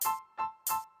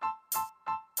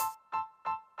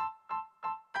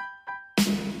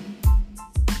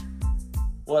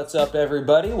What's up,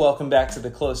 everybody? Welcome back to the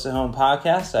Close to Home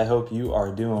podcast. I hope you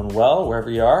are doing well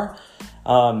wherever you are.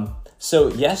 So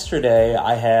yesterday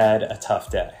I had a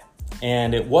tough day,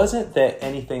 and it wasn't that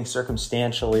anything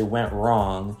circumstantially went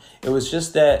wrong. It was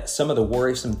just that some of the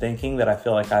worrisome thinking that I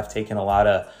feel like I've gained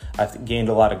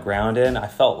a lot of ground in. I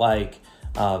felt like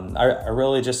I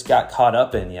really just got caught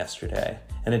up in yesterday,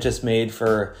 and it just made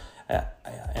for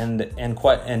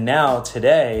and now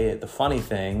today the funny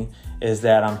thing is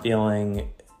that I'm feeling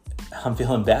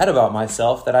bad about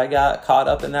myself that I got caught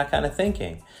up in that kind of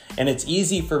thinking. And it's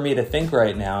easy for me to think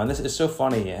right now, and this is so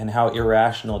funny and how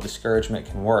irrational discouragement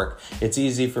can work. It's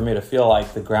easy for me to feel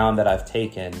like the ground that I've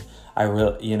taken, I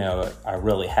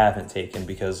really haven't taken,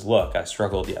 because look, I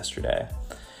struggled yesterday.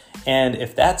 And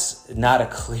if that's not a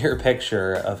clear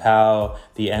picture of how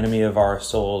the enemy of our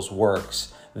souls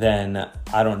works, then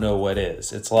I don't know what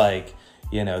is. It's like,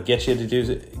 get you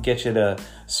to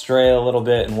stray a little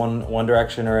bit in one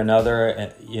direction or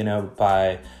another,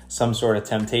 by some sort of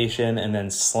temptation, and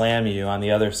then slam you on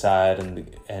the other side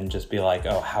and just be like,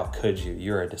 oh, how could you?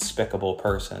 You're a despicable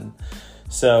person.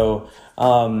 So,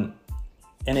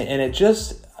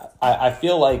 I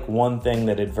feel like one thing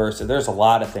that adversity, there's a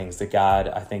lot of things that God,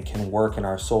 I think, can work in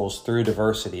our souls through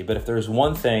diversity. But if there's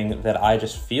one thing that I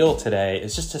just feel today,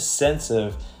 it's just a sense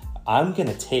of, I'm going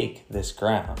to take this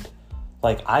ground.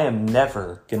 Like, I am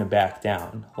never going to back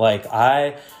down. When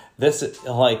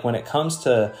it comes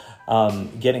to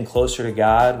getting closer to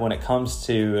God, when it comes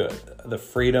to the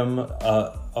freedom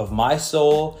of my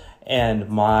soul and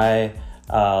my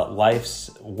life's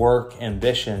work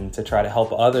ambition to try to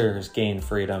help others gain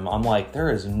freedom, I'm like, there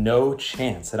is no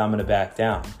chance that I'm going to back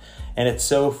down. And it's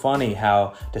so funny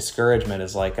how discouragement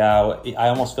is like, I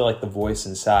almost feel like the voice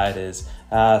inside is,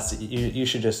 so you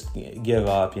should just give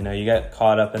up. You got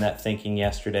caught up in that thinking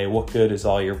yesterday. What good is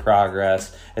all your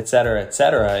progress, et cetera, et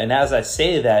cetera. And as I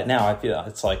say that now, I feel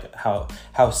it's like,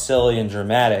 how silly and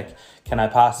dramatic can I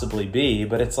possibly be?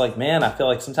 But it's like, man, I feel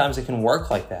like sometimes it can work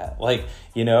like that. Like,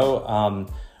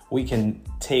 we can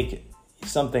take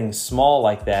something small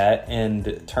like that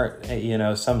and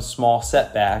turn, some small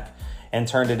setback and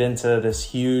turn it into this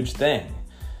huge thing.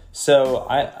 So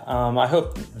I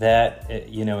hope that it,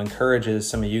 encourages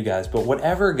some of you guys. But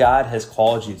whatever God has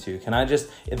called you to,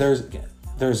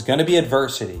 there's going to be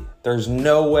adversity. There's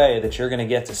no way that you're going to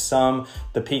get to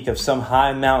the peak of some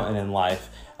high mountain in life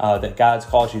that God's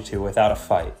called you to without a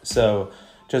fight. So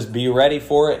just be ready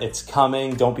for it. It's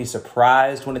coming. Don't be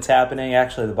surprised when it's happening.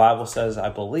 Actually, the Bible says, I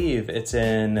believe it's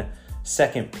in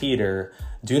 2 Peter,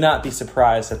 do not be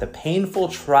surprised at the painful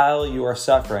trial you are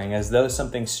suffering as though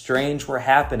something strange were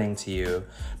happening to you,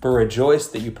 but rejoice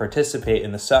that you participate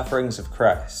in the sufferings of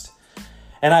Christ.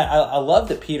 And I love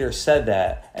that Peter said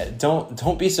that.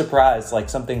 Don't be surprised like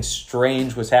something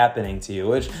strange was happening to you,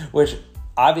 which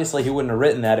obviously he wouldn't have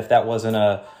written that if that wasn't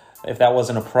a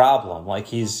problem. Like,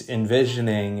 he's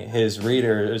envisioning his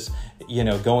readers,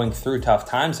 going through tough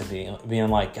times and being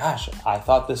like, gosh, I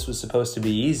thought this was supposed to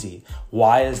be easy.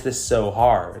 Why is this so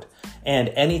hard? And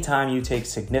anytime you take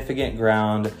significant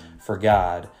ground for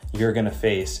God, you're going to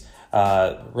face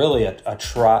really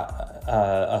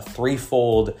a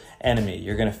threefold enemy.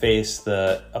 You're going to face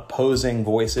the opposing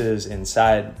voices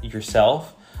inside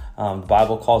yourself. The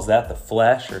Bible calls that the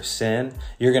flesh or sin.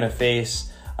 You're going to face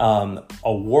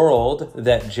a world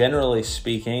that, generally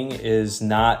speaking, is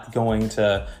not going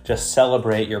to just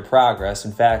celebrate your progress.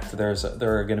 In fact, there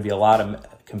are going to be a lot of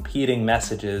competing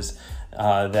messages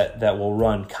that will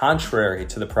run contrary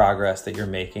to the progress that you're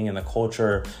making in the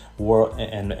culture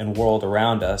and world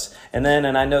around us. And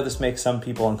I know this makes some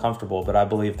people uncomfortable, but I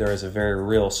believe there is a very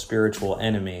real spiritual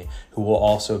enemy who will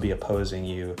also be opposing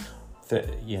you,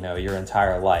 your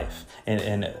entire life,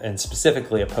 and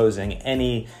specifically opposing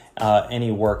any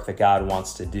work that God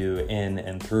wants to do in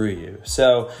and through you.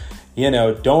 So,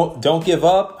 don't give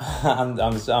up.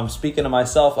 I'm speaking to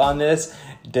myself on this.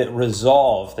 That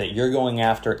resolve that you're going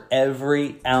after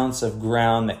every ounce of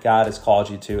ground that God has called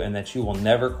you to, and that you will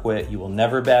never quit. You will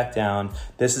never back down.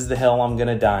 This is the hill I'm going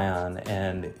to die on,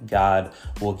 and God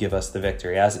will give us the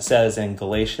victory. As it says in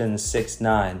Galatians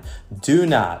 6:9, do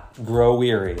not grow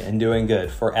weary in doing good,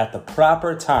 for at the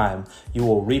proper time you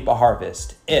will reap a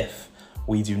harvest if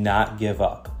we do not give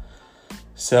up.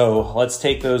 So let's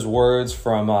take those words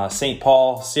from St.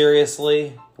 Paul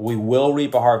seriously. We will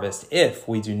reap a harvest if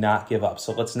we do not give up.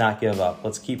 So let's not give up.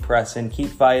 Let's keep pressing, keep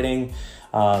fighting,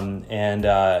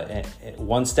 and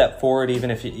one step forward.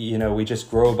 Even if we just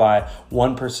grow by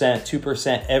 1%,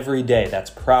 2% every day,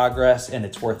 that's progress, and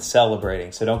it's worth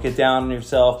celebrating. So don't get down on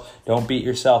yourself. Don't beat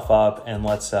yourself up, and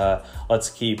let's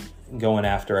keep going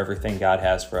after everything God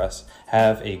has for us.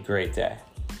 Have a great day.